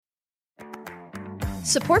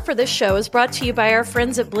Support for this show is brought to you by our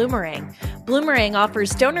friends at Bloomerang. Bloomerang offers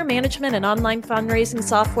donor management and online fundraising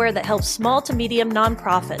software that helps small to medium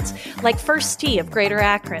nonprofits, like First Tee of Greater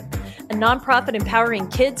Akron, a nonprofit empowering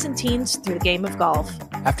kids and teens through the game of golf.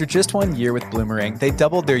 After just 1 year with Bloomerang, they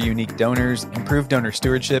doubled their unique donors, improved donor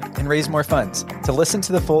stewardship, and raised more funds. To listen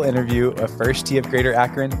to the full interview of First Tee of Greater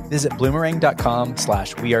Akron, visit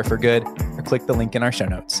bloomerang.com/weareforgood or click the link in our show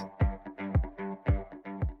notes.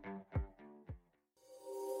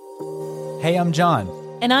 Hey, I'm John.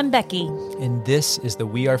 And I'm Becky. And this is the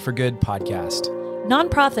We Are For Good podcast.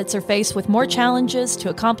 Nonprofits are faced with more challenges to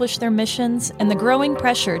accomplish their missions and the growing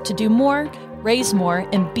pressure to do more, raise more,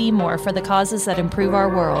 and be more for the causes that improve our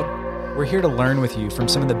world. We're here to learn with you from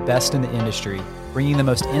some of the best in the industry, bringing the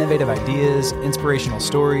most innovative ideas, inspirational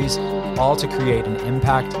stories, all to create an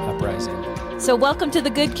impact uprising. So welcome to the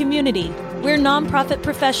good community. We're nonprofit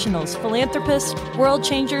professionals, philanthropists, world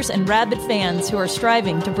changers, and rabid fans who are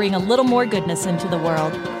striving to bring a little more goodness into the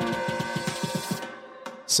world.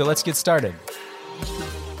 So let's get started.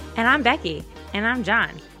 And I'm Becky. And I'm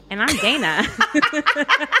John. And I'm Dana.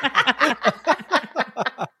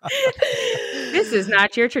 This is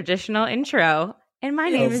not your traditional intro. And my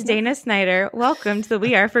name is Dana Snyder. Welcome to the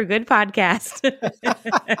We Are For Good podcast.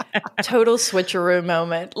 Total switcheroo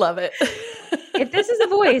moment. Love it. If this is a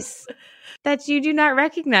voice that you do not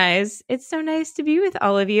recognize, it's so nice to be with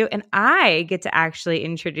all of you. And I get to actually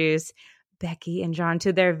introduce Becky and John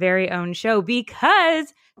to their very own show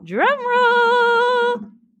because, drum roll,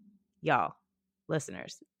 y'all,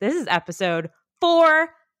 listeners, this is episode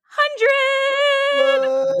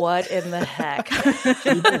 400. What in the heck?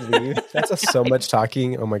 Can you believe? That's so much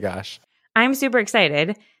talking. Oh my gosh. I'm super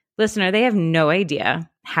excited. Listener, they have no idea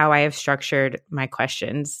how I have structured my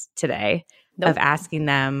questions today of asking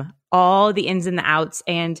them all the ins and the outs.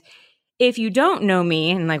 And if you don't know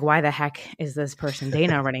me and like, why the heck is this person,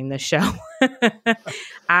 Dana, running this show?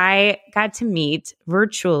 I got to meet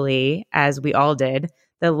virtually, as we all did,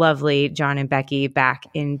 the lovely John and Becky back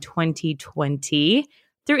in 2020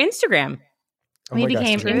 through Instagram. We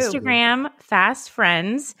became Instagram fast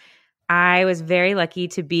friends. I was very lucky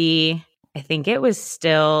to be, I think it was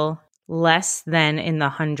still less than in the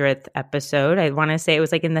 100th episode. I want to say it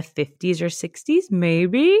was like in the 50s or 60s,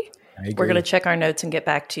 maybe. We're going to check our notes and get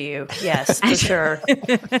back to you. Yes, for sure.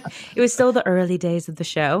 It was still the early days of the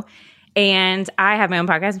show. And I have my own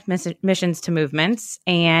podcast, Missions to Movements.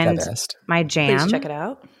 And my jam, please check it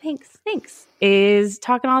out. Thanks, is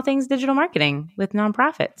talking all things digital marketing with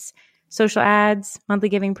nonprofits. Social ads, monthly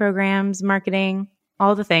giving programs, marketing,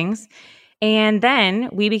 all the things. And then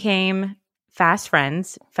we became fast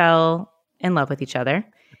friends, fell in love with each other,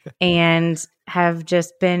 and have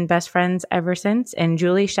just been best friends ever since. And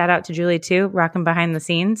Julie, shout out to Julie too, rocking behind the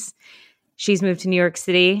scenes. She's moved to New York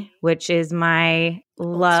City, which is my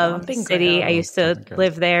love city. I used to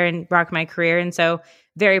live there and rock my career. And so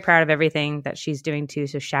very proud of everything that she's doing too.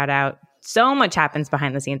 So shout out. So much happens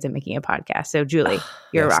behind the scenes in making a podcast. So Julie,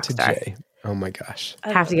 you're a rock star. Jay. Oh my gosh.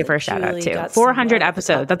 Have to give her a shout out too. 400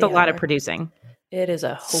 episodes. That's a lot of producing. It is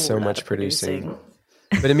a whole so lot much of producing.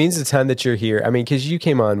 But it means the time that you're here. I mean, because you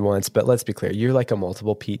came on once, but let's be clear. You're like a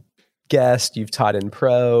multiple Pete guest. You've taught in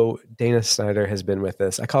pro. Dana Snyder has been with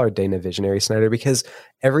us. I call her Dana Visionary Snyder because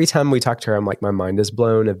every time we talk to her, I'm like, my mind is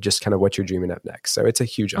blown of just kind of what you're dreaming up next. So it's a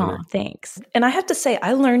huge honor. Oh, thanks. And I have to say,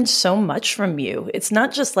 I learned so much from you. It's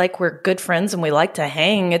not just like we're good friends and we like to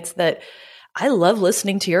hang. It's that I love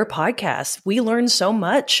listening to your podcast. We learn so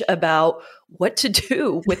much about what to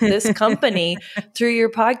do with this company through your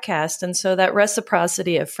podcast. And so that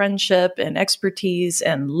reciprocity of friendship and expertise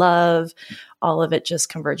and love, all of it just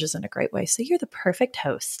converges in a great way. So you're the perfect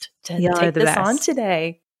host to take this on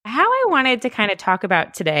today. How I wanted to kind of talk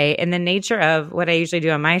about today and the nature of what I usually do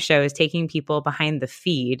on my show is taking people behind the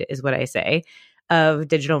feed, is what I say, of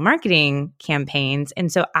digital marketing campaigns.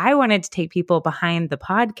 And so I wanted to take people behind the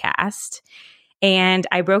podcast. And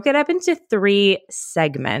I broke it up into 3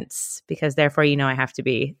 segments because therefore, you know, I have to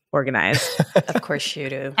be organized. Of course you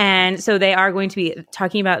do. And so they are going to be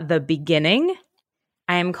talking about the beginning.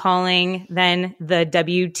 I'm calling then the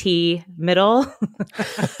WT middle.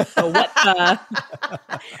 So what the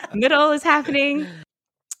middle is happening.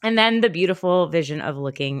 And then the beautiful vision of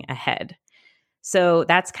looking ahead. So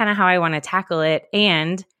that's kind of how I want to tackle it.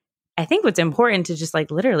 And I think what's important to just like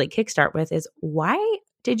literally kickstart with is, why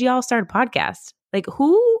did y'all start a podcast? Like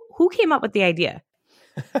who came up with the idea?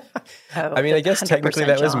 I mean, I guess technically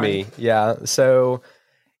that was me. Yeah. So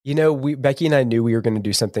Becky and I knew we were going to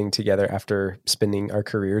do something together after spending our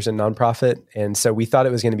careers in nonprofit. And so we thought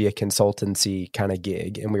it was going to be a consultancy kind of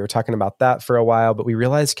gig. And we were talking about that for a while, but we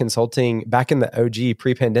realized consulting back in the OG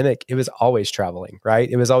pre-pandemic, it was always traveling, right?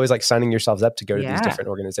 It was always like signing yourselves up to go to these different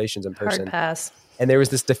organizations in person. Hard pass. And there was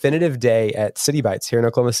this definitive day at City Bites here in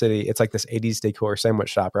Oklahoma City. It's like this 80s decor sandwich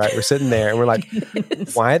shop, right? We're sitting there and we're like,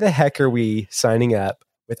 why the heck are we signing up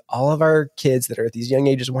with all of our kids that are at these young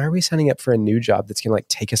ages? Why are we signing up for a new job that's going to like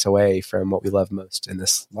take us away from what we love most in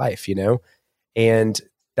this life, And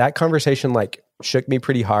that conversation like shook me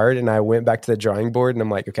pretty hard. And I went back to the drawing board and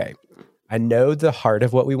I'm like, okay, I know the heart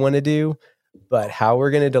of what we want to do, but how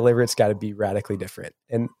we're going to deliver it's got to be radically different.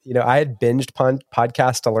 And, I had binged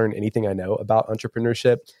podcasts to learn anything I know about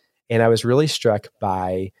entrepreneurship. And I was really struck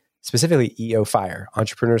by specifically EO Fire,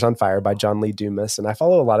 Entrepreneurs on Fire by John Lee Dumas. And I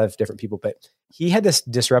follow a lot of different people, but he had this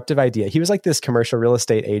disruptive idea. He was like this commercial real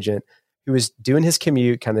estate agent who was doing his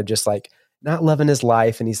commute, kind of just like not loving his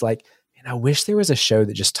life. And he's like, man, I wish there was a show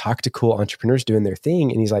that just talked to cool entrepreneurs doing their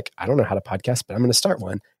thing. And he's like, I don't know how to podcast, but I'm going to start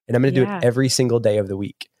one and I'm going to do it every single day of the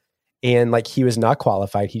week. And like, he was not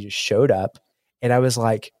qualified. He just showed up and I was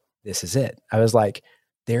like, this is it. I was like,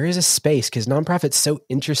 there is a space because nonprofit's so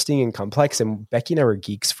interesting and complex. And Becky and I were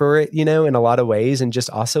geeks for it, in a lot of ways, and just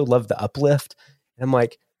also love the uplift. And I'm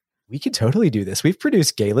like, we could totally do this. We've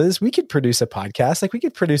produced galas. We could produce a podcast. Like we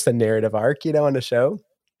could produce a narrative arc, on a show.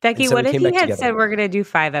 Becky, so what if he had said we're going to do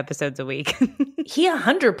 5 episodes a week? He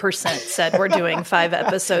 100% said we're doing 5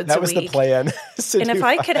 episodes a week. That was the plan. And if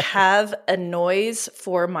I could have a noise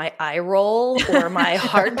for my eye roll or my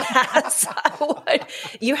hard pass, I would.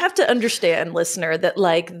 You have to understand, listener, that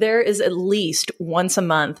like there is at least once a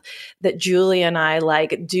month that Julie and I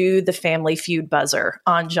like do the Family Feud buzzer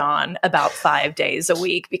on John about 5 days a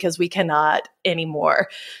week because we cannot anymore.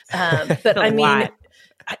 But I mean,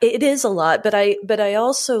 it is a lot, but I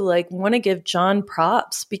also like want to give John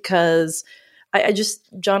props because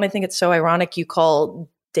John, I think it's so ironic you call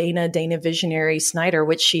Dana Visionary Snyder,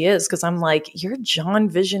 which she is, because I'm like, you're John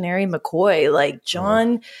Visionary McCoy. Like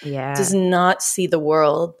John does not see the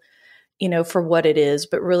world, for what it is,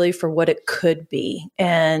 but really for what it could be.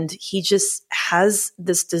 And he just has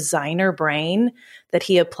this designer brain that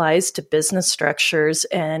he applies to business structures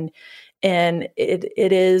and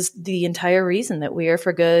it is the entire reason that We Are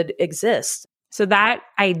for Good exists. So that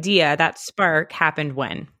idea, that spark happened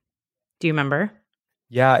when? Do you remember?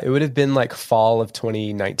 Yeah, it would have been like fall of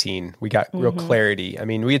 2019. We got real clarity. I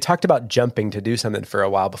mean, we had talked about jumping to do something for a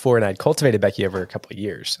while before, and I'd cultivated Becky over a couple of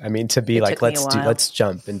years. I mean, to be like, let's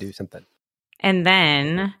jump and do something. And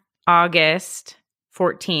then August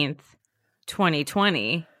 14th,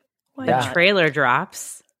 2020, the trailer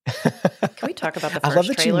drops. Can we talk about the first trailer? I love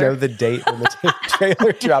that you know the date when the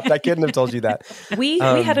trailer dropped. I couldn't have told you that. We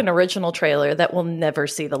had an original trailer that will never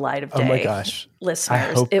see the light of day. Oh my gosh.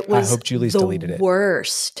 Listeners, I hope Julie's deleted it.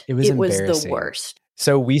 Worst. It was the embarrassing. worst.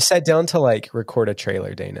 So we sat down to like record a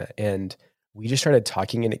trailer, Dana, and we just started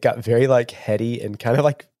talking and it got very like heady and kind of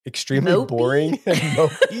like extremely boring and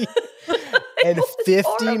mopey. And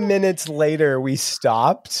 50 minutes later we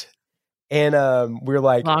stopped. And we're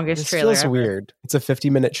like, longest this trailer feels ever. weird. It's a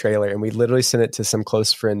 50-minute trailer. And we literally sent it to some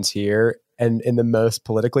close friends here. And in the most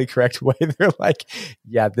politically correct way, they're like,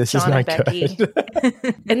 yeah, this John is not and Becky.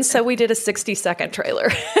 good. And so we did a 60-second trailer.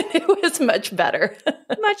 It was much better.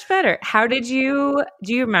 Much better. Do you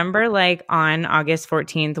remember like on August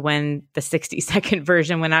 14th when the 60-second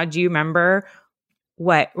version went out? Do you remember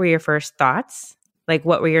what were your first thoughts? Like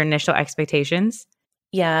what were your initial expectations?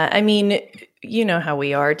 Yeah, I mean, you know how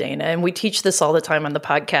we are, Dana, and we teach this all the time on the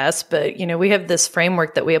podcast, but, we have this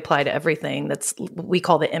framework that we apply to everything we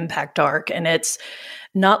call the impact arc, and it's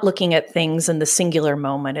not looking at things in the singular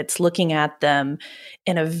moment. It's looking at them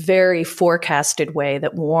in a very forecasted way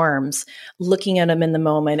that warms, looking at them in the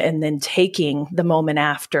moment and then taking the moment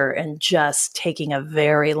after and just taking a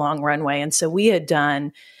very long runway. And so we had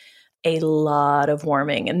done a lot of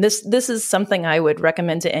warming. And this is something I would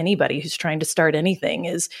recommend to anybody who's trying to start anything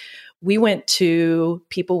is we went to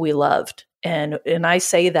people we loved. And I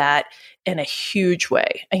say that in a huge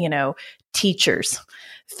way, teachers,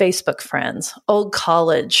 Facebook friends, old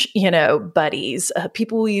college, buddies,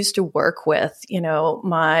 people we used to work with,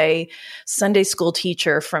 my Sunday school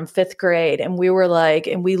teacher from 5th grade. And we were like,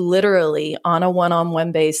 and we literally on a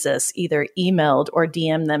one-on-one basis, either emailed or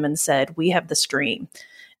DM'd them and said, we have this dream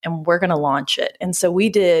and we're going to launch it. And so we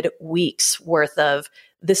did weeks worth of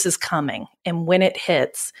this is coming. And when it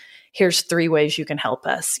hits, here's 3 ways you can help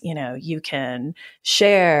us. You can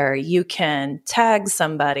share, you can tag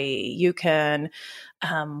somebody, you can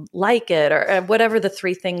like it, or whatever the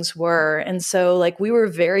three things were. And so like we were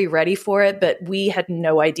very ready for it, but we had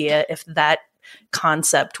no idea if that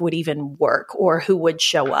concept would even work or who would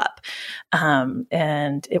show up.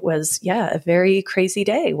 And it was, a very crazy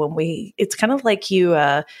day when it's kind of like you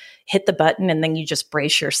hit the button and then you just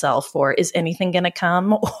brace yourself for, is anything going to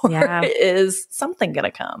come or is something going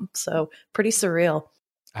to come? So pretty surreal.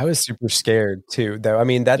 I was super scared too, though. I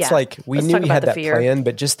mean, that's like, we knew we had that plan,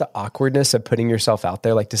 but just the awkwardness of putting yourself out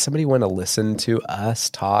there. Like, does somebody want to listen to us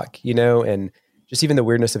talk, and just even the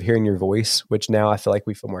weirdness of hearing your voice, which now I feel like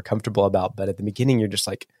we feel more comfortable about. But at the beginning, you're just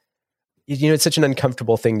like, it's such an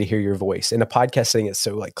uncomfortable thing to hear your voice. In a podcast setting, it's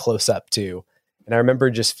so like close up too. And I remember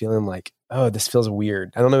just feeling like, oh, this feels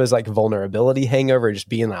weird. I don't know, it was like vulnerability hangover, just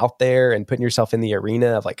being out there and putting yourself in the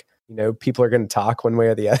arena of like, people are going to talk one way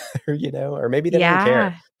or the other, or maybe they don't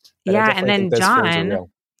care. But and then John,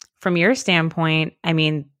 from your standpoint, I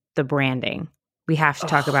mean, the branding, we have to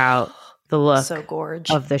talk about the look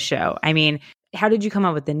of the show. I mean, how did you come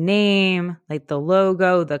up with the name, like the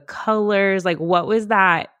logo, the colors? Like, what was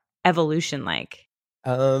that evolution like?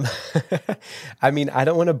 I mean, I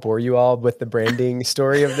don't want to bore you all with the branding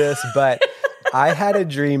story of this, but I had a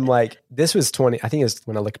dream, like this was I think it was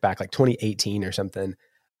when I look back, like 2018 or something.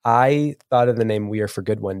 I thought of the name We Are For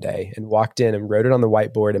Good one day and walked in and wrote it on the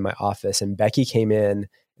whiteboard in my office. And Becky came in and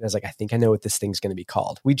I was like, I think I know what this thing's going to be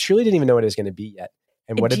called. We truly didn't even know what it was going to be yet.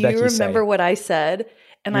 And what did Becky say? Do you remember what I said?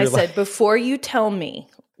 And I said, before you tell me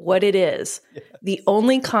what it is, the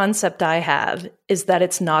only concept I have is that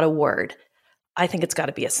it's not a word. I think it's got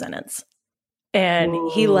to be a sentence. And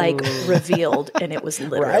he revealed, and it was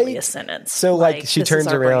literally a sentence. So like she turns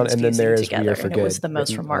around and then there's We Are For Good. It was the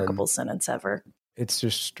most remarkable sentence ever. It's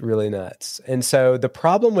just really nuts. And so the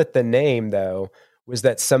problem with the name though, was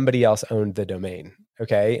that somebody else owned the domain.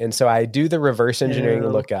 Okay. And so I do the reverse engineering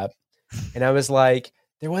lookup and I was like,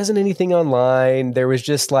 there wasn't anything online. There was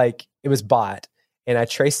just like, it was bought. And I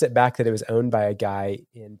traced it back that it was owned by a guy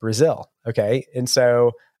in Brazil. Okay. And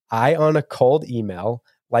so I, on a cold email,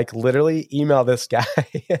 like literally email this guy.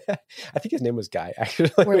 I think his name was Guy,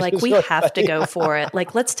 actually. We're like, we have to go for it.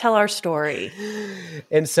 Like, let's tell our story.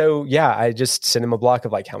 And so, I just sent him a block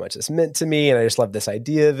of like how much this meant to me. And I just love this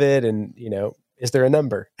idea of it. And, is there a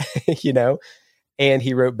number, And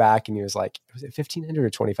he wrote back and he was like, was it $1,500 or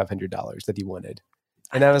 $2,500 that he wanted?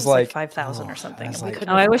 And I was like 5,000 or something.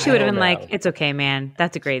 I wish he would have been like, it's okay, man.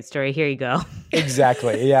 That's a great story. Here you go.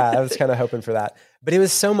 Exactly. Yeah. I was kind of hoping for that. But it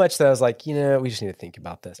was so much that I was like, we just need to think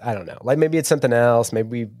about this. I don't know. Like maybe it's something else. Maybe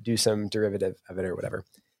we do some derivative of it or whatever.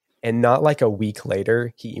 And not like a week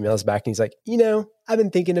later, he emails back and he's like, I've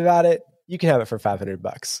been thinking about it. You can have it for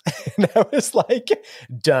 $500. And I was like,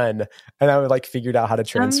 done. And I would like figured out how to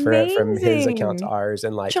transfer it from his account to ours.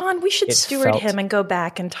 And like, John, we should steward him and go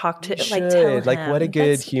back and talk to tell him. Like what a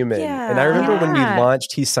good human. And I remember when we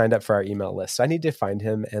launched, he signed up for our email list. So I need to find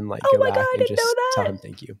him and like go back and just tell him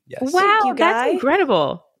thank you. Yes. Wow, that's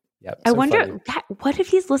incredible. Yep. I wonder, what if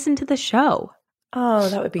he's listened to the show? Oh,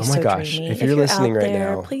 that would be so dreamy. If you're listening right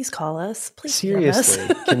now, please call us. Please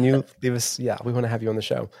seriously, can you leave us? Yeah, we want to have you on the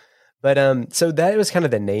show. But so that was kind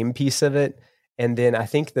of the name piece of it. And then I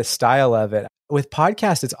think the style of it with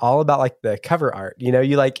podcasts, it's all about like the cover art.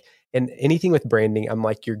 You like, and anything with branding, I'm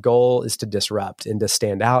like, your goal is to disrupt and to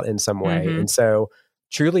stand out in some way. Mm-hmm. And so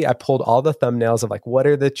truly, I pulled all the thumbnails of like, what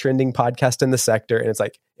are the trending podcasts in the sector? And it's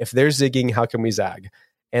like, if they're zigging, how can we zag?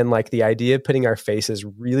 And like the idea of putting our faces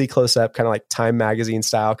really close up, kind of like Time Magazine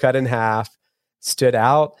style, cut in half, stood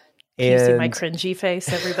out. And you see my cringy face,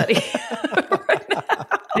 everybody.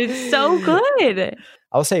 It's so good.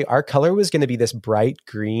 I'll say our color was going to be this bright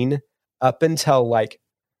green up until like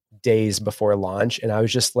days before launch. And I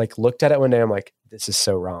was just like, looked at it one day. I'm like, this is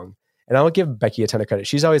so wrong. And I'll give Becky a ton of credit.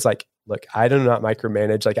 She's always like, look, I do not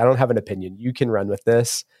micromanage. Like, I don't have an opinion. You can run with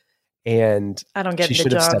this. And I don't get into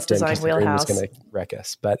John's design wheelhouse. Was going to wreck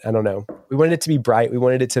us, but I don't know. We wanted it to be bright. We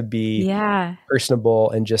wanted it to be personable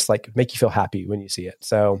and just like make you feel happy when you see it.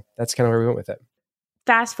 So that's kind of where we went with it.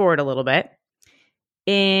 Fast forward a little bit.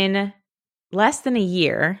 In less than a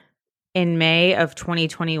year, in May of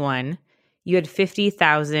 2021, you had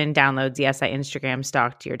 50,000 downloads. Yes, I Instagram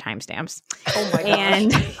stalked your timestamps. Oh my gosh.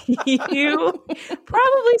 And you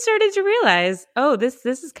probably started to realize, oh, this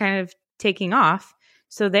is kind of taking off.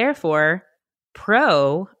 So therefore,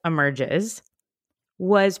 Pro emerges.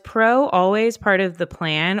 Was Pro always part of the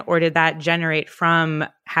plan, or did that generate from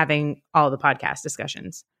having all the podcast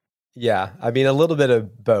discussions? Yeah, I mean, a little bit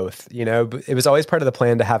of both. It was always part of the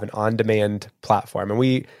plan to have an on-demand platform. And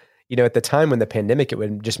we, at the time when the pandemic, it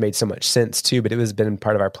would just made so much sense too, but it was been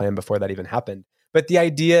part of our plan before that even happened. But the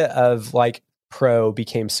idea of like pro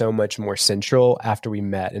became so much more central after we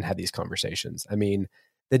met and had these conversations. I mean,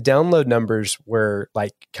 the download numbers were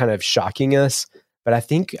like kind of shocking us, but I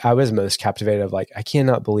think I was most captivated of like, I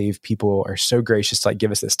cannot believe people are so gracious to like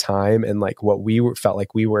give us this time, and like what felt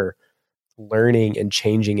like we were learning and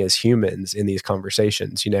changing as humans in these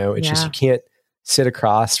conversations. It's just, you can't sit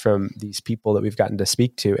across from these people that we've gotten to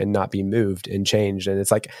speak to and not be moved and changed. And it's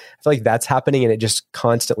like, I feel like that's happening, and it just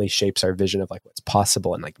constantly shapes our vision of like what's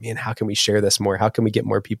possible. And like, man, how can we share this more? How can we get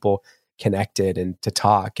more people connected and to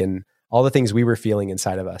talk, and all the things we were feeling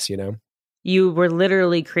inside of us, You were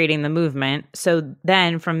literally creating the movement. So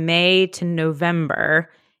then from May to November,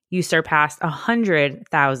 you surpassed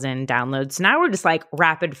 100,000 downloads. Now we're just like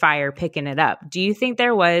rapid fire picking it up. Do you think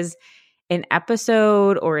there was an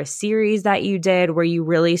episode or a series that you did where you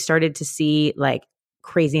really started to see like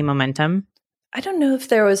crazy momentum? I don't know if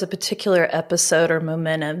there was a particular episode or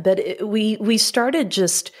momentum, but we started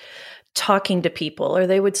just talking to people, or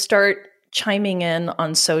they would start chiming in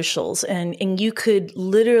on socials, and you could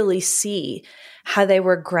literally see how they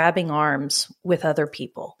were grabbing arms with other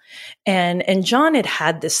people. And John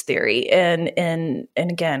had this theory, and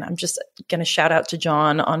again, I'm just going to shout out to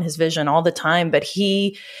John on his vision all the time, but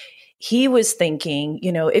he was thinking,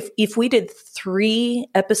 if we did 3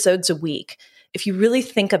 episodes a week, if you really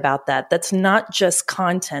think about that, that's not just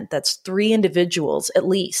content. That's 3 individuals at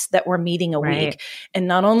least that we're meeting a week. And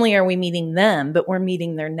not only are we meeting them, but we're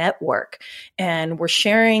meeting their network, and we're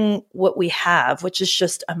sharing what we have, which is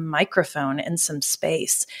just a microphone and some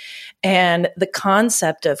space. And the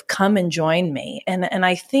concept of come and join me. And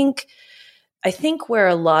I think where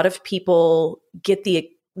a lot of people get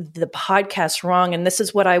the podcast wrong, and this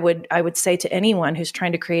is what I would say to anyone who's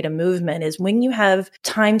trying to create a movement, is when you have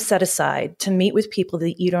time set aside to meet with people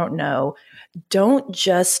that you don't know, don't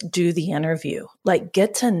just do the interview. Like,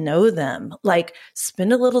 get to know them. Like,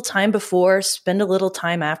 spend a little time before, spend a little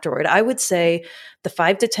time afterward. I would say the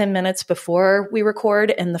 5 to 10 minutes before we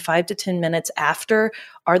record and the 5 to 10 minutes after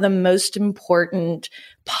are the most important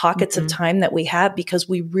pockets of time that we have, because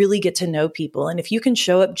we really get to know people. And if you can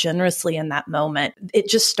show up generously in that moment, it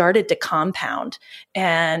just started to compound,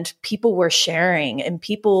 and people were sharing, and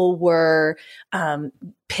people were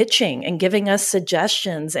pitching and giving us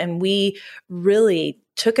suggestions. And we really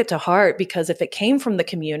took it to heart, because if it came from the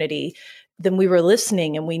community, then we were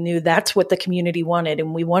listening, and we knew that's what the community wanted.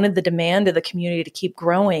 And we wanted the demand of the community to keep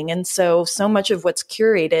growing. And so much of what's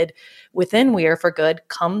curated within We Are for Good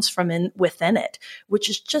comes from within it, which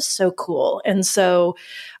is just so cool. And so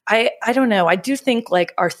I don't know. I do think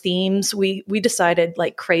like our themes, we decided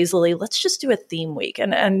like crazily, let's just do a theme week.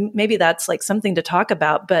 And maybe that's like something to talk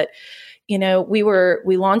about. But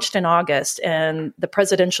we launched in August, and the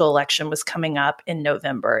presidential election was coming up in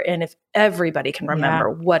November. And if everybody can remember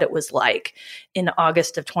what it was like in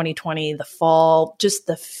August of 2020, the fall, just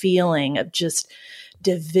the feeling of just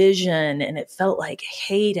division, and it felt like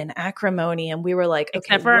hate and acrimony. And we were like, okay,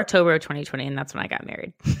 except for October of 2020, and that's when I got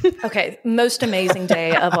married. Okay, most amazing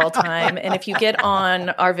day of all time. And if you get on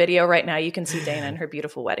our video right now, you can see Dana in her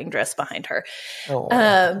beautiful wedding dress behind her.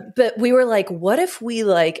 But we were like, what if we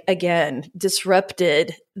like, again,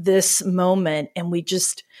 disrupted this moment, and we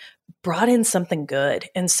just brought in something good.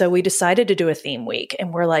 And so we decided to do a theme week,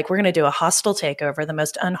 and we're like, we're going to do a hostile takeover, the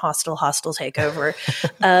most unhostile hostile takeover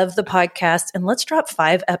of the podcast. And let's drop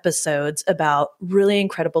 5 episodes about really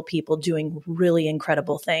incredible people doing really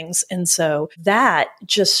incredible things. And so that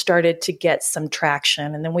just started to get some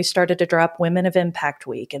traction. And then we started to drop Women of Impact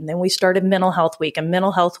Week. And then we started Mental Health Week, and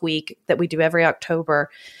Mental Health Week that we do every October,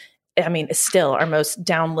 I mean, it's still our most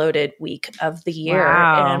downloaded week of the year.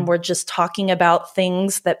 Wow. And we're just talking about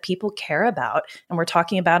things that people care about, and we're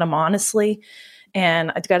talking about them honestly.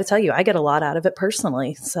 And I've got to tell you, I get a lot out of it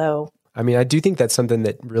personally. So, I mean, I do think that's something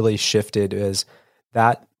that really shifted, is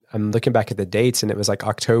that I'm looking back at the dates, and it was like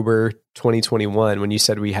October 2021 when you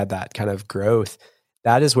said we had that kind of growth.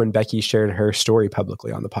 That is when Becky shared her story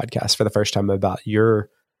publicly on the podcast for the first time about your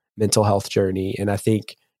mental health journey. And I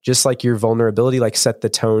think just like your vulnerability, like set the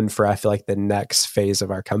tone for, I feel like, the next phase of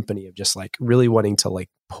our company of just like really wanting to like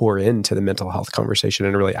pour into the mental health conversation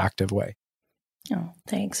in a really active way. Oh,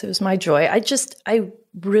 thanks. It was my joy. I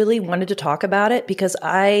really wanted to talk about it because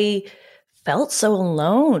I felt so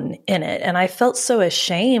alone in it, and I felt so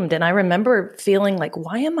ashamed. And I remember feeling like,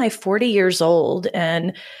 why am I 40 years old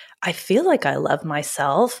and I feel like I love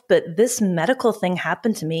myself, but this medical thing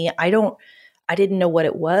happened to me. I didn't know what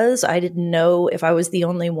it was. I didn't know if I was the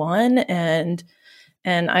only one. And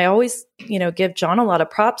I always, give John a lot of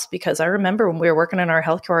props, because I remember when we were working in our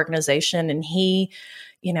healthcare organization, and he,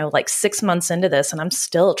 like 6 months into this, and I'm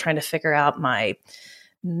still trying to figure out my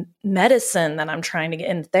medicine that I'm trying to get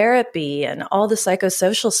in therapy and all the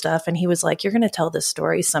psychosocial stuff. And he was like, you're going to tell this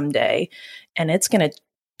story someday and it's going to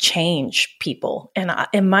change people.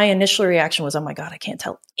 And my initial reaction was, oh my God, I can't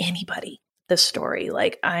tell anybody this story.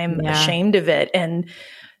 Like I'm ashamed of it. And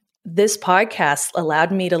this podcast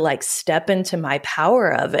allowed me to like step into my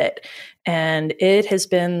power of it. And it has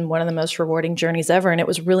been one of the most rewarding journeys ever. And it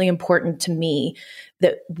was really important to me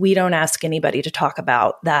that we don't ask anybody to talk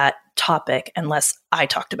about that topic unless I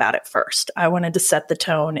talked about it first. I wanted to set the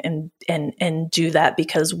tone and do that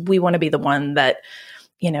because we want to be the one that,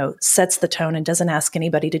 sets the tone and doesn't ask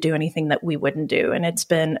anybody to do anything that we wouldn't do. And it's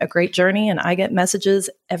been a great journey. And I get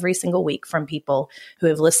messages every single week from people who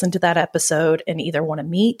have listened to that episode and either want to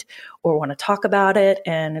meet or want to talk about it.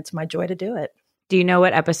 And it's my joy to do it. Do you know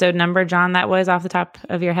what episode number, John, that was off the top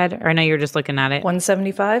of your head? Or I know you're just looking at it.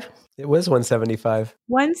 175? It was 175.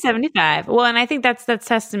 175. Well, and I think that's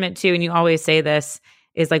testament to, and you always say this,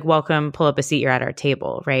 is like, welcome, pull up a seat, you're at our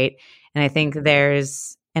table, right? And I think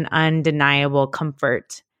there's an undeniable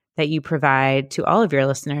comfort that you provide to all of your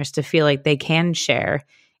listeners to feel like they can share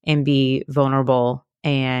and be vulnerable.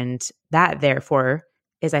 And that, therefore,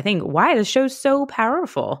 is, I think, why the show's so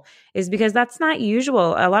powerful, is because that's not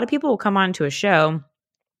usual. A lot of people will come onto a show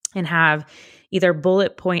and have either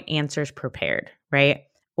bullet point answers prepared, right?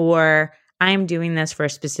 Or I'm doing this for a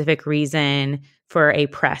specific reason for a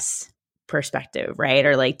press perspective, right?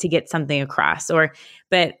 Or like to get something across.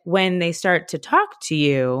 But when they start to talk to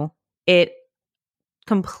you, it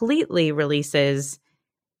completely releases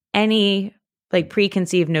any like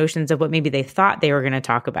preconceived notions of what maybe they thought they were going to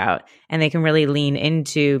talk about. And they can really lean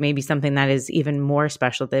into maybe something that is even more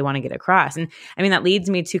special that they want to get across. And I mean, that leads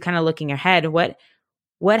me to kind of looking ahead. What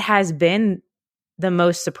has been the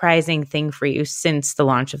most surprising thing for you since the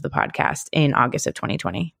launch of the podcast in August of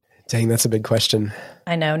 2020? Dang, that's a big question.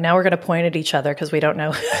 I know. Now we're going to point at each other because we don't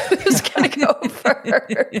know who's going to go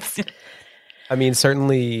first. I mean,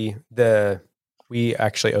 certainly we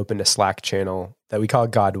actually opened a Slack channel that we call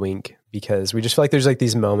God Wink because we just feel like there's like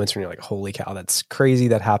these moments when you're like, holy cow, that's crazy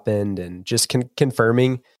that happened. And just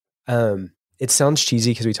confirming. It sounds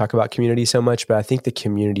cheesy because we talk about community so much, but I think the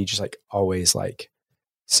community just like always like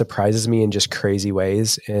surprises me in just crazy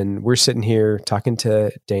ways. And we're sitting here talking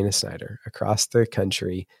to Dana Snyder across the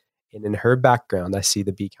country. And in her background, I see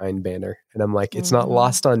the Be Kind banner. And I'm like, it's not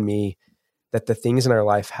lost on me that the things in our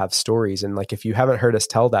life have stories. And like, if you haven't heard us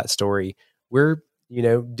tell that story, we're,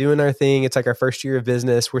 doing our thing. It's like our first year of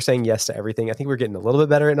business. We're saying yes to everything. I think we're getting a little bit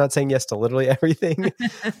better at not saying yes to literally everything,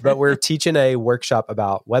 but we're teaching a workshop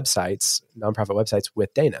about websites, nonprofit websites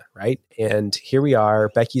with Dana, right? And here we are.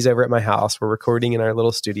 Becky's over at my house. We're recording in our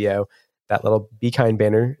little studio. That little Be Kind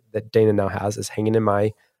banner that Dana now has is hanging in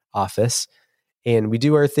my office. And we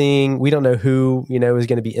do our thing. We don't know who, is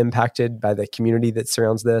going to be impacted by the community that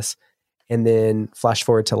surrounds this. And then flash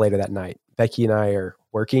forward to later that night. Becky and I are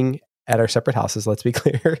working at our separate houses, let's be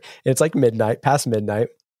clear. It's like past midnight.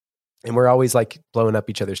 And we're always like blowing up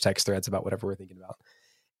each other's text threads about whatever we're thinking about.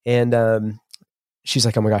 And she's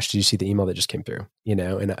like, oh my gosh, did you see the email that just came through?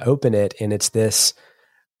 And I open it and it's this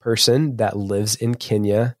person that lives in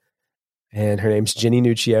Kenya. And her name's Jenny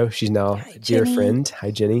Nuccio. She's now a dear friend.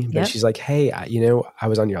 Hi, Jenny. But she's like, hey, I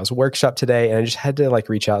was on your all's workshop today and I just had to like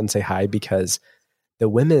reach out and say hi because the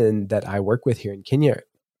women that I work with here in Kenya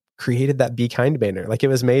created that Be Kind banner. Like it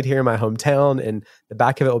was made here in my hometown and the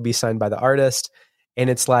back of it will be signed by the artist. And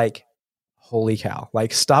it's like, holy cow,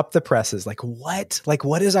 like stop the presses. Like what? Like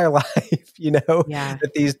what is our life?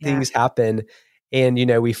 That these things happen. And,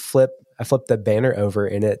 I flipped the banner over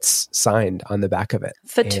and it's signed on the back of it.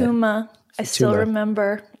 Fatuma. I still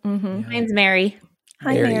remember. Mm-hmm. Mine's Mary.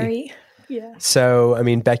 Hi, Mary. Yeah. So, I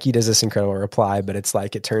mean, Becky does this incredible reply, but it's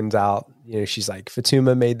like, it turns out, she's like,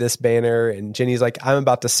 Fatuma made this banner and Jenny's like, I'm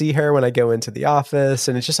about to see her when I go into the office.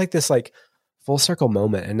 And it's just like this like full circle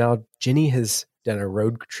moment. And now Jenny has done a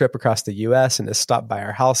road trip across the US and has stopped by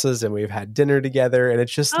our houses and we've had dinner together. And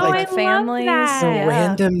it's just like families, the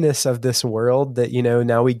randomness of this world that,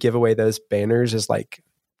 now we give away those banners as like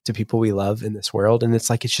to people we love in this world. And it's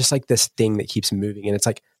just like this thing that keeps moving. And it's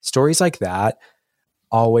like stories like that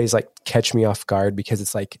always like catch me off guard because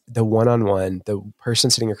it's like the one-on-one, the person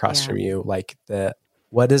sitting across from you, like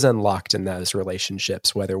what is unlocked in those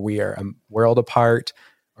relationships, whether we are a world apart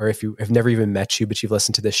or if you have never even met you, but you've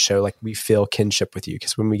listened to this show, like we feel kinship with you.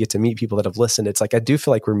 Because when we get to meet people that have listened, it's like, I do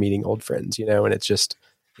feel like we're meeting old friends, and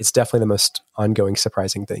it's definitely the most ongoing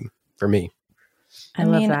surprising thing for me. I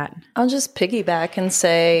love that. I'll just piggyback and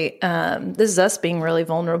say, this is us being really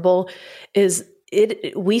vulnerable,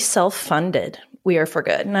 we self-funded We Are For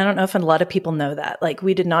Good. And I don't know if a lot of people know that. Like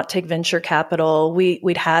we did not take venture capital.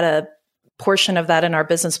 We'd had a portion of that in our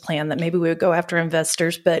business plan that maybe we would go after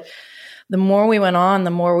investors. But the more we went on,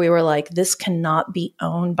 the more we were like, this cannot be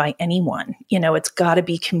owned by anyone. It's got to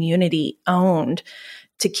be community owned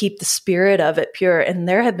to keep the spirit of it pure. And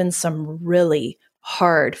there have been some really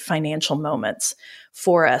hard financial moments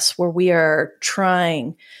for us where we are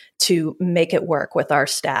trying to make it work with our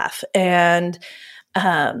staff. And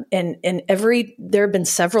there have been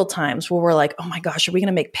several times where we're like, oh my gosh, are we going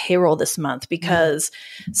to make payroll this month because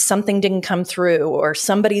something didn't come through or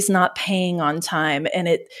somebody's not paying on time?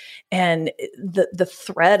 And the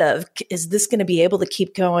threat of, is this going to be able to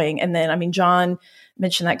keep going? And then, John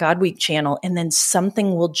mentioned that God Week channel, and then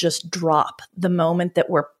something will just drop the moment that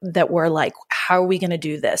we're like, how are we going to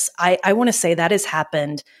do this? I want to say that has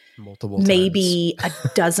happened multiple times. Maybe a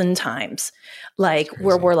dozen times, like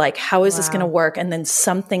where we're like, how is this going to work? And then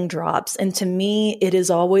something drops. And to me, it is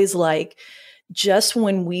always like, just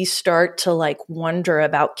when we start to like wonder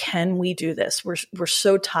about, can we do this? We're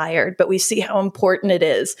so tired, but we see how important it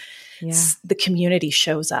is. Yeah. The community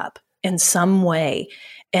shows up in some way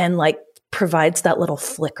and like provides that little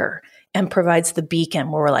flicker and provides the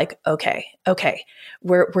beacon where we're like, okay,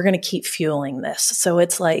 we're going to keep fueling this. So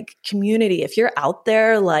it's like community. If you're out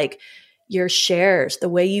there, like your shares, the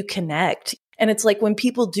way you connect. And it's like when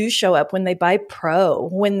people do show up, when they buy Pro,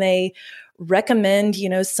 when they recommend,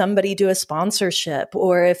 somebody do a sponsorship,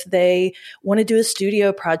 or if they want to do a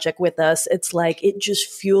studio project with us, it's like, it just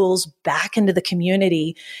fuels back into the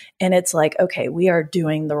community. And it's like, okay, we are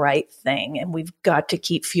doing the right thing. And we've got to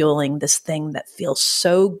keep fueling this thing that feels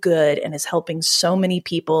so good and is helping so many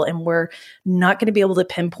people. And we're not going to be able to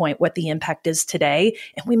pinpoint what the impact is today.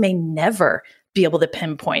 And we may never be able to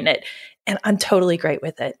pinpoint it. And I'm totally great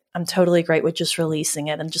with it. I'm totally great with just releasing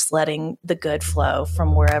it and just letting the good flow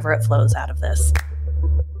from wherever it flows out of this.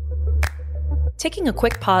 Taking a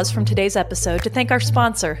quick pause from today's episode to thank our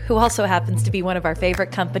sponsor, who also happens to be one of our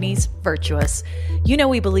favorite companies, Virtuous.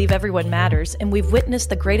 We believe everyone matters, and we've witnessed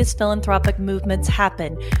the greatest philanthropic movements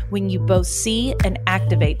happen when you both see and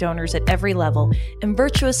activate donors at every level. And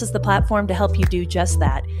Virtuous is the platform to help you do just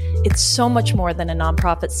that. It's so much more than a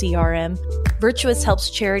nonprofit CRM. Virtuous helps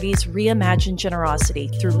charities reimagine generosity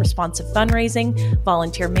through responsive fundraising,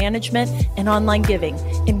 volunteer management, and online giving.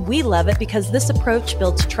 And we love it because this approach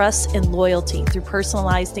builds trust and loyalty through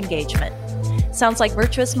personalized engagement. Sounds like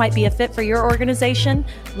Virtuous might be a fit for your organization?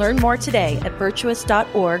 Learn more today at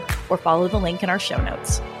virtuous.org or follow the link in our show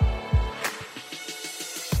notes.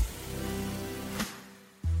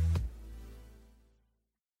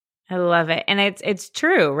 I love it. And it's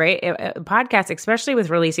true, right? A podcast, especially with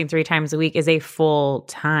releasing 3 times a week, is a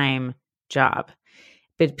full-time job.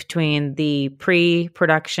 But between the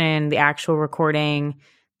pre-production, the actual recording,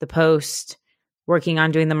 the post, working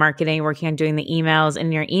on doing the marketing, working on doing the emails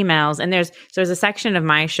in your emails. And there's a section of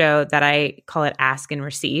my show that I call it Ask and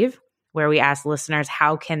Receive, where we ask listeners,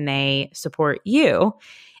 how can they support you?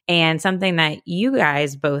 And something that you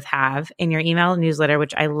guys both have in your email newsletter,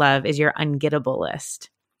 which I love, is your ungettable list.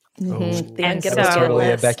 Mm-hmm. And so, that's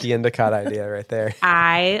totally a Becky Endicott idea right there.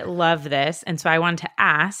 I love this. And so I wanted to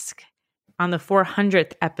ask, on the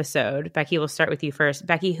 400th episode, Becky, we'll start with you first.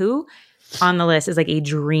 Becky, who on the list is like a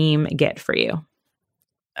dream get for you?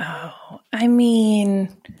 Oh,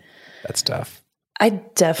 that's tough. I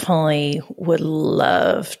definitely would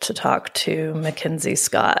love to talk to Mackenzie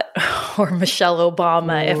Scott or Michelle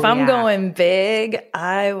Obama. If I'm going big,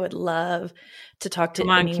 I would love to talk to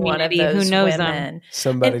any one of those who knows women. Them.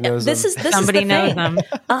 Somebody knows them. Somebody knows them.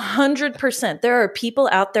 100%. There are people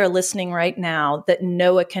out there listening right now that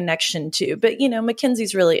know a connection to, but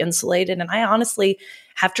Mackenzie's really insulated. And I honestly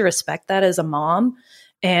have to respect that as a mom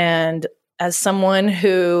and as someone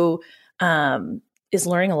who is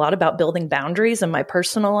learning a lot about building boundaries in my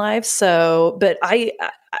personal life. So, but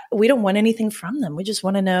we don't want anything from them. We just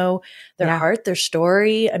want to know their heart, their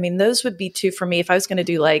story. Those would be 2 for me. If I was going to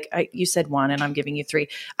do you said 1 and I'm giving you 3.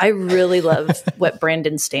 I really love what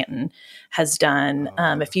Brandon Stanton has done.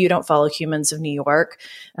 If you don't follow Humans of New York,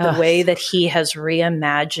 the way that he has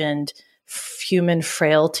reimagined human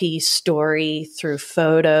frailty story through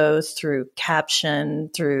photos, through caption,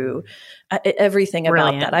 through everything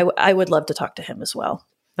Brilliant. about that. I would love to talk to him as well.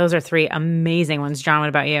 Those are 3 amazing ones. John, what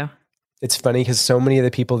about you? It's funny because so many of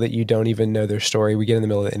the people that you don't even know their story, we get in the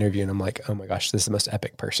middle of the interview and I'm like, oh my gosh, this is the most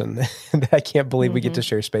epic person that I can't believe we get to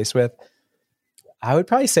share space with. I would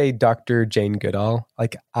probably say Dr. Jane Goodall.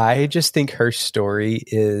 I just think her story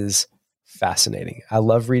is fascinating. I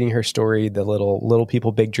love reading her story, the little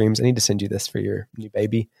people, big dreams. I need to send you this for your new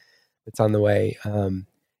baby that's on the way.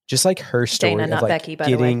 Just like her story Dana, of not like Becky, by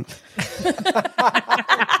getting.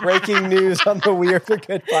 the way. Breaking news on the We Are for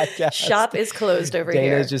Good podcast. Shop is closed over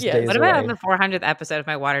Dana's here. just days What about away. the 400th episode if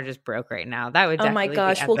my water just broke right now? That would Oh definitely my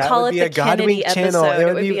gosh, be we'll epic. call would it be the a Godwink Kennedy channel. episode.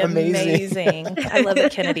 It would be amazing. I love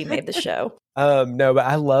that Kennedy made the show. No, but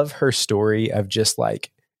I love her story of just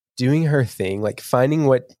like doing her thing, like finding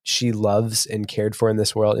what she loves and cared for in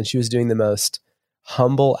this world. And she was doing the most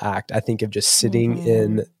humble act, I think, of just sitting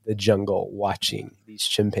in the jungle watching these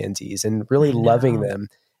chimpanzees and really loving them.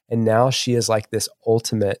 And now she is like this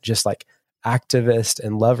ultimate, just like activist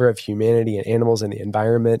and lover of humanity and animals and the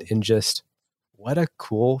environment, and just what a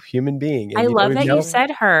cool human being. And, I love that you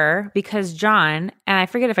said her, because John, and I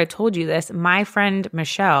forget if I told you this, my friend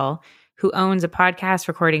Michelle, who owns a podcast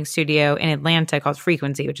recording studio in Atlanta called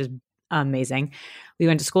Frequency, which is amazing. We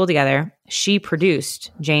went to school together. She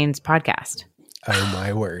produced Jane's podcast. Oh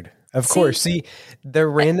my word. Of course. See, the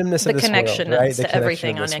randomness of this connection world, right? to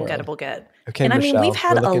everything on Ungettable Get. Okay, and I Michelle, mean, we've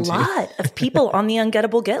had we're a looking to you. lot of people on the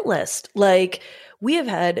Ungettable Get list. Like, we have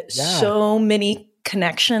had so many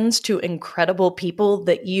connections to incredible people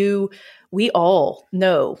that we all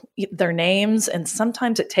know their names. And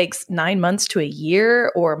sometimes it takes 9 months to a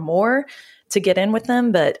year or more to get in with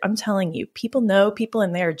them. But I'm telling you, people know people,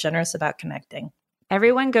 and they are generous about connecting.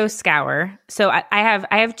 Everyone go scour. So I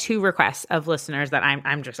have two requests of listeners that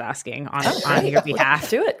I'm just asking on your behalf.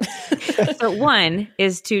 Do it. So one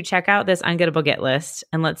is to check out this Ungettable Get list,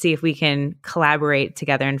 and let's see if we can collaborate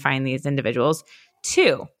together and find these individuals.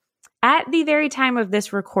 Two, at the very time of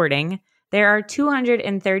this recording, there are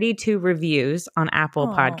 232 reviews on Apple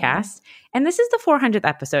Podcasts. And this is the 400th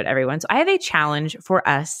episode, everyone. So I have a challenge for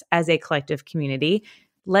us as a collective community.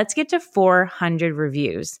 Let's get to 400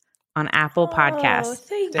 reviews on Apple Podcasts.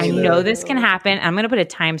 Thank I you. know this can happen. I'm going to put a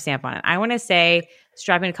timestamp on it. I want to say it's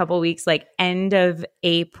dropping in a couple of weeks, like end of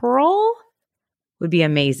April would be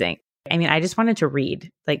amazing. I mean, I just wanted to read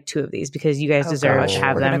like two of these because you guys deserve to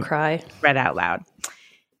have them read out loud.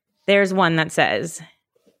 There's one that says,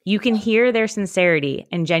 you can hear their sincerity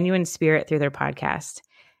and genuine spirit through their podcast.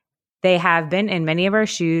 They have been in many of our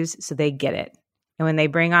shoes, so they get it. And when they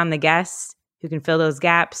bring on the guests who can fill those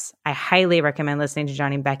gaps, I highly recommend listening to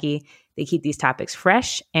Johnny and Becky. They keep these topics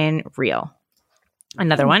fresh and real.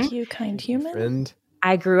 Another one. Thank you, kind human. Friend.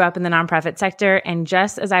 I grew up in the nonprofit sector, and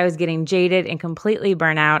just as I was getting jaded and completely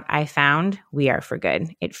burnt out, I found We Are for Good.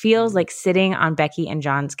 It feels like sitting on Becky and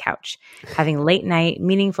John's couch, having late night,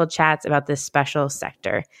 meaningful chats about this special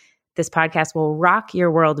sector. This podcast will rock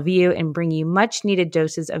your worldview and bring you much needed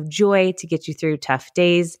doses of joy to get you through tough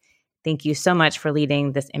days. Thank you so much for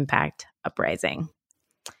leading this impact uprising.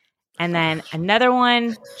 And then another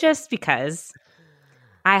one, just because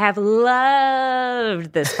I have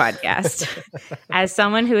loved this podcast. As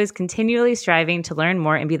someone who is continually striving to learn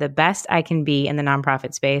more and be the best I can be in the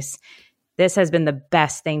nonprofit space, this has been the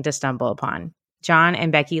best thing to stumble upon. John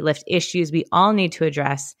and Becky lift issues we all need to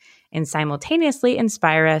address and simultaneously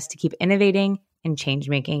inspire us to keep innovating and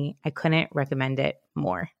change-making. I couldn't recommend it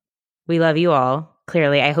more. We love you all.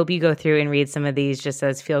 Clearly, I hope you go through and read some of these just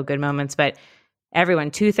as feel-good moments. But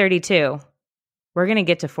everyone, 232, we're going to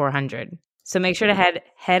get to 400. So make sure to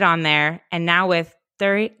head on there. And now with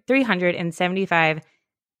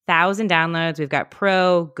 375,000 downloads, we've got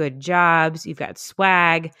Pro, Good Jobs, you've got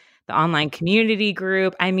Swag, the online community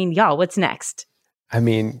group. I mean, y'all, what's next? I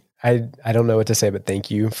mean, I don't know what to say, but thank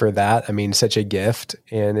you for that. I mean, such a gift.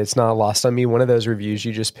 And it's not lost on me. One of those reviews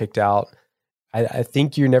you just picked out, I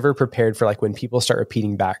think you're never prepared for like when people start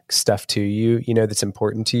repeating back stuff to you, you know, that's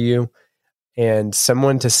important to you. And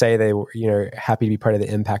someone to say they were, you know, happy to be part of the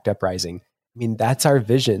impact uprising. I mean, that's our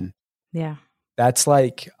vision. Yeah. That's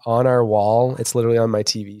like on our wall. It's literally on my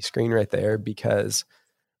TV screen right there, because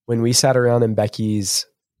when we sat around in Becky's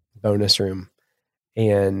bonus room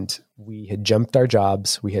and we had jumped our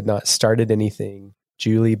jobs, we had not started anything.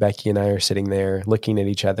 Julie, Becky, and I are sitting there looking at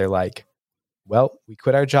each other like, well, we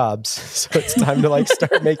quit our jobs. So it's time to like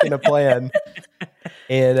start making a plan.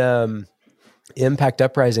 And Impact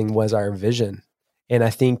Uprising was our vision. And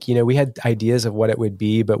I think, you know, we had ideas of what it would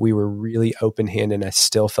be, but we were really open-handed. And I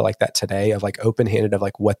still feel like that today, of like open-handed of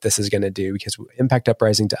like what this is going to do, because Impact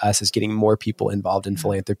Uprising to us is getting more people involved in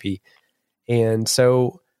philanthropy. And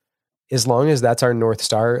so as long as that's our North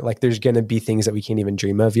Star, like there's going to be things that we can't even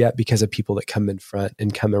dream of yet because of people that come in front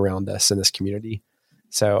and come around us in this community.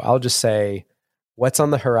 So I'll just say, what's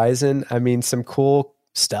on the horizon? I mean, some cool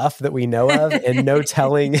stuff that we know of and no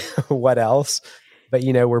telling what else. But,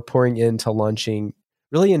 you know, we're pouring into launching,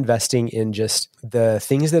 really investing in just the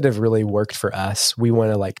things that have really worked for us. We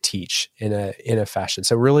want to like teach in a fashion.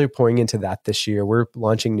 So really pouring into that this year. We're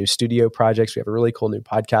launching new studio projects. We have a really cool new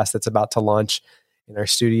podcast that's about to launch in our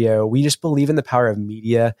studio. We just believe in the power of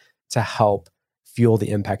media to help fuel the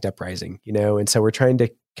impact uprising, and so we're trying to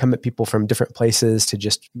come at people from different places to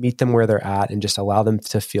just meet them where they're at and just allow them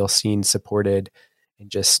to feel seen, supported, and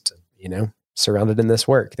just, surrounded in this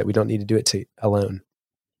work that we don't need to do it alone.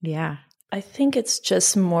 Yeah. I think it's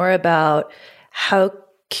just more about how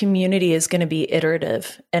community is going to be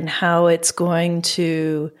iterative and how it's going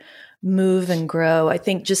to move and grow. I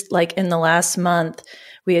think just like in the last month,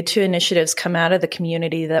 we had 2 initiatives come out of the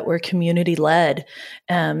community that were community led.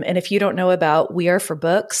 And if you don't know about We Are for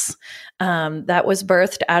Books, that was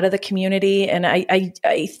birthed out of the community. And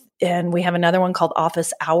and we have another one called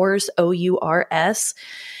Office Hours, OURS.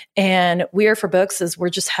 And We Are for Books is we're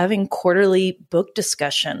just having quarterly book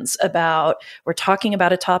discussions we're talking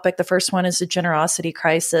about a topic. The first one is the generosity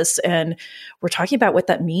crisis. And we're talking about what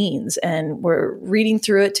that means. And we're reading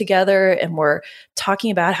through it together and we're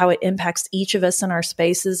talking about how it impacts each of us in our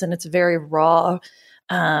spaces. And it's a very raw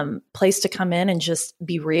place to come in and just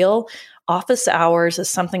be real. Office Hours is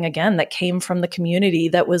something, again, that came from the community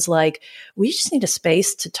that was like, we just need a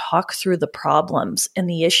space to talk through the problems and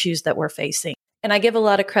the issues that we're facing. And I give a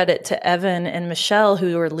lot of credit to Evan and Michelle,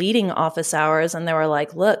 who were leading Office Hours. And they were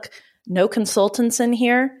like, look, no consultants in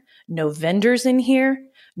here, no vendors in here,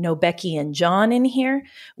 no Becky and John in here.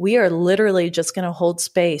 We are literally just going to hold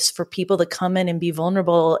space for people to come in and be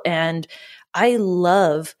vulnerable. And I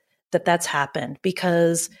love that that's happened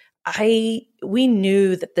because we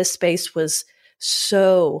knew that this space was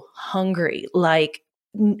so hungry, like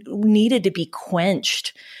needed to be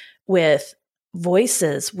quenched with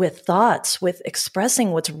voices, with thoughts, with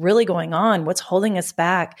expressing what's really going on, what's holding us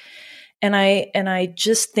back. And I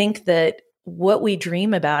just think that what we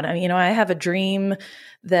dream about, I have a dream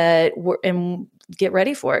that and get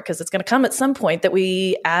ready for it because it's going to come at some point, that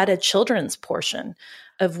we add a children's portion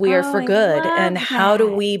of We Are for Good. And how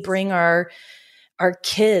do we bring our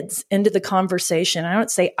kids into the conversation? I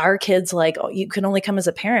don't say our kids like, oh, you can only come as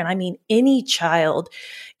a parent. I mean, any child,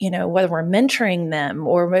 whether we're mentoring them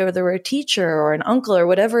or whether we're a teacher or an uncle or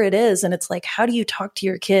whatever it is. And it's like, how do you talk to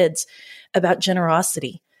your kids about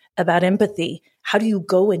generosity, about empathy? How do you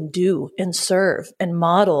go and do and serve and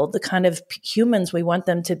model the kind of humans we want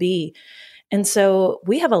them to be? And so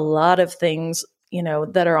we have a lot of things,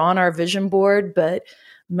 that are on our vision board, but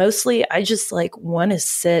mostly I just like want to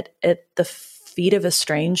sit at the feet of a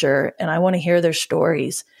stranger and I want to hear their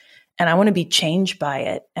stories and I want to be changed by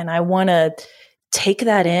it. And I want to take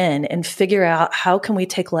that in and figure out how can we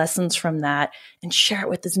take lessons from that and share it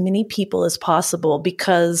with as many people as possible,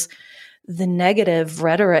 because the negative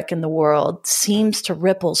rhetoric in the world seems to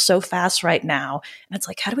ripple so fast right now. And it's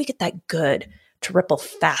like, how do we get that good to ripple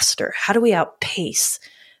faster? How do we outpace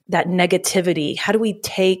that negativity? How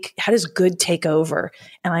does good take over?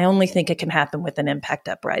 And I only think it can happen with an impact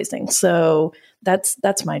uprising. So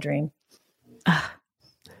that's my dream.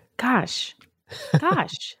 Gosh.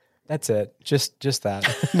 That's it. Just that.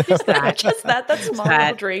 Just that. Just that. That's my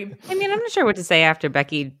little dream. I mean, I'm not sure what to say after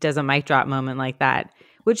Becky does a mic drop moment like that,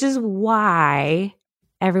 which is why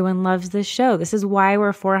everyone loves this show. This is why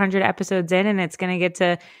we're 400 episodes in and it's going to get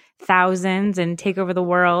to thousands and take over the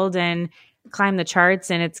world and climb the charts,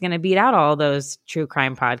 and it's going to beat out all those true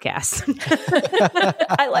crime podcasts.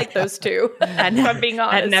 I like those too. If I'm being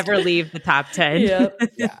honest. And never leave the top 10. Yep.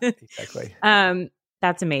 Yeah, exactly.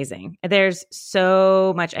 That's amazing. There's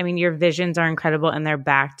so much. I mean, your visions are incredible and they're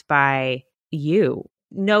backed by you.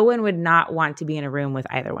 No one would not want to be in a room with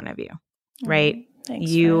either one of you, right? Thanks,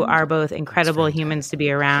 you friend. are both incredible humans to be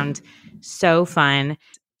around. So fun.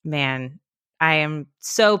 Man, I am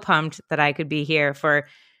so pumped that I could be here for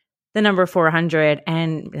the number 400.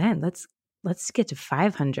 And man, let's get to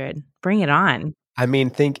 500. Bring it on. I mean,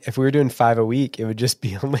 think if we were doing 5 a week, it would just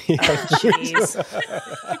be only. Jeez.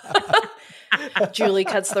 Julie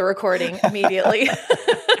cuts the recording immediately.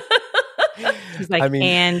 She's like,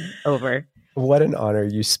 and over. What an honor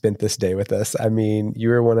you spent this day with us. I mean,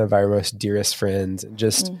 you are one of our most dearest friends.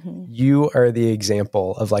 Just you are the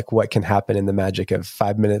example of like what can happen in the magic of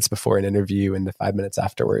 5 minutes before an interview and the 5 minutes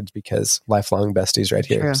afterwards, because lifelong besties right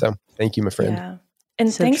here. True. So thank you, my friend. Yeah.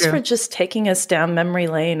 And So thanks true. for just taking us down memory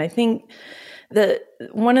lane. I think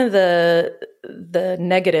one of the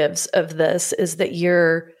negatives of this is that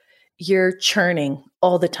you're churning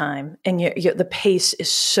all the time, and the pace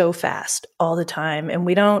is so fast all the time, and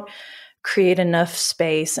we don't create enough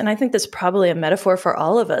space. And I think that's probably a metaphor for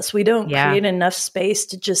all of us. We don't create enough space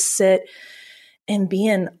to just sit and be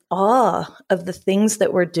in awe of the things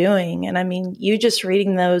that we're doing. And I mean, you just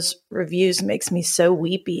reading those reviews makes me so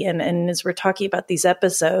weepy. And as we're talking about these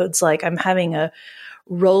episodes, like I'm having a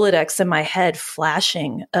Rolodex in my head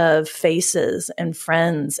flashing of faces and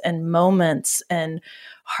friends and moments and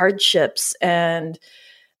hardships and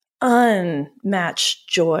unmatched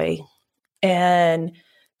joy. And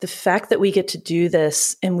the fact that we get to do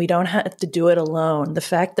this and we don't have to do it alone, the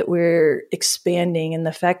fact that we're expanding and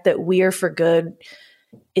the fact that We Are for Good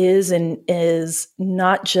is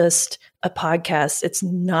not just a podcast. It's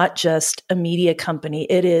not just a media company.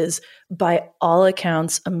 It is, by all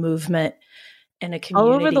accounts, a movement and a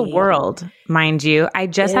community. All over the world, mind you. I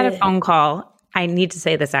just had a phone call. I need to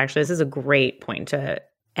say this, actually. This is a great point to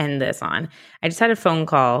end this on. I just had a phone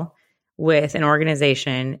call with an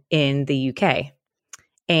organization in the UK.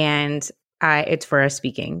 And it's for a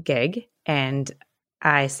speaking gig. And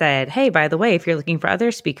I said, hey, by the way, if you're looking for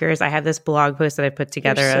other speakers, I have this blog post that I put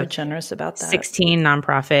together. You're so of generous about that. 16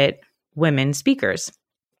 nonprofit women speakers.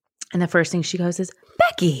 And the first thing she goes is,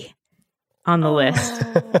 Becky, on the list.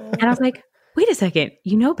 And I was like, wait a second,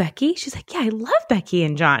 you know Becky? She's like, yeah, I love Becky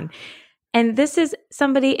and John. And this is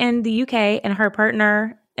somebody in the UK, and her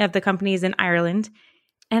partner of the company is in Ireland.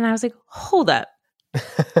 And I was like, hold up.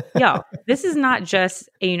 Yo, this is not just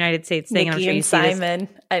a United States thing. Nikki I'm sure you and see Simon.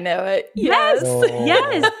 I know it. Yes. Oh,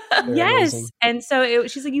 Yes. Yes. amazing. And so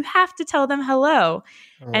she's like, you have to tell them hello.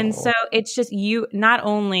 And so it's just, you not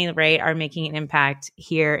only, right, are making an impact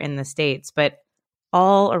here in the States, but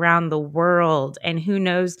all around the world. And who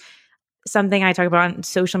knows, something I talk about on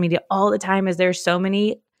social media all the time is there's so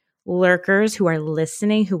many lurkers who are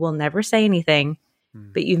listening, who will never say anything,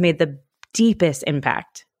 but you've made the deepest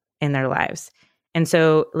impact in their lives. And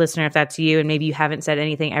so, listener, if that's you and maybe you haven't said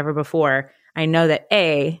anything ever before, I know that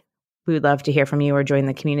A, we would love to hear from you or join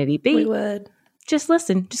the community. B, We would. just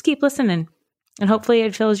listen. Just keep listening. And hopefully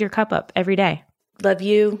it fills your cup up every day. Love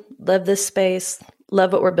you. Love this space.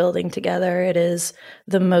 Love what we're building together. It is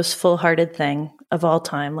the most full-hearted thing of all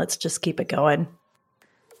time. Let's just keep it going.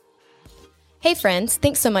 Hey friends,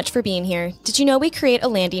 thanks so much for being here. Did you know we create a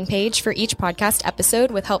landing page for each podcast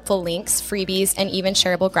episode with helpful links, freebies, and even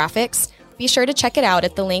shareable graphics? Be sure to check it out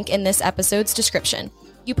at the link in this episode's description.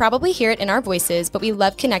 You probably hear it in our voices, but we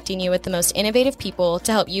love connecting you with the most innovative people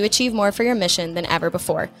to help you achieve more for your mission than ever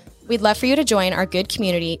before. We'd love for you to join our good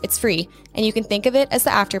community. It's free, and you can think of it as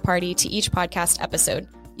the after party to each podcast episode.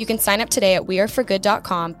 You can sign up today at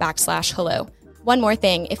weareforgood.com/hello. One more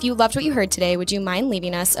thing, if you loved what you heard today, would you mind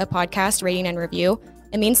leaving us a podcast rating and review?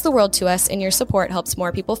 It means the world to us, and your support helps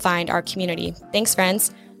more people find our community. Thanks,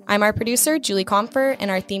 friends. I'm our producer, Julie Comfer, and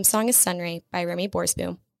our theme song is Sunray by Remy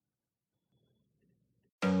Borsboom.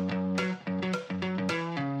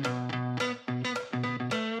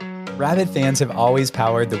 Rabid fans have always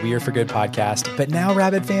powered the We Are for Good podcast, but now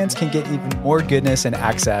Rabid fans can get even more goodness and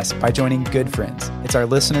access by joining Good Friends. It's our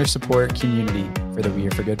listener support community for the We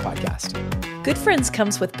Are for Good podcast. Good Friends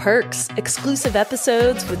comes with perks, exclusive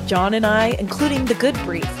episodes with John and I, including The Good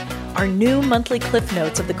Brief, our new monthly cliff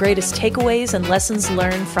notes of the greatest takeaways and lessons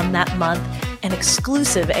learned from that month, and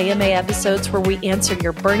exclusive AMA episodes where we answer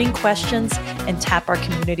your burning questions and tap our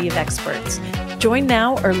community of experts. Join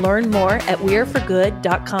now or learn more at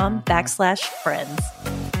weareforgood.com/friends.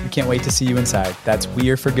 We can't wait to see you inside. That's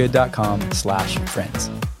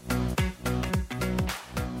weareforgood.com/friends.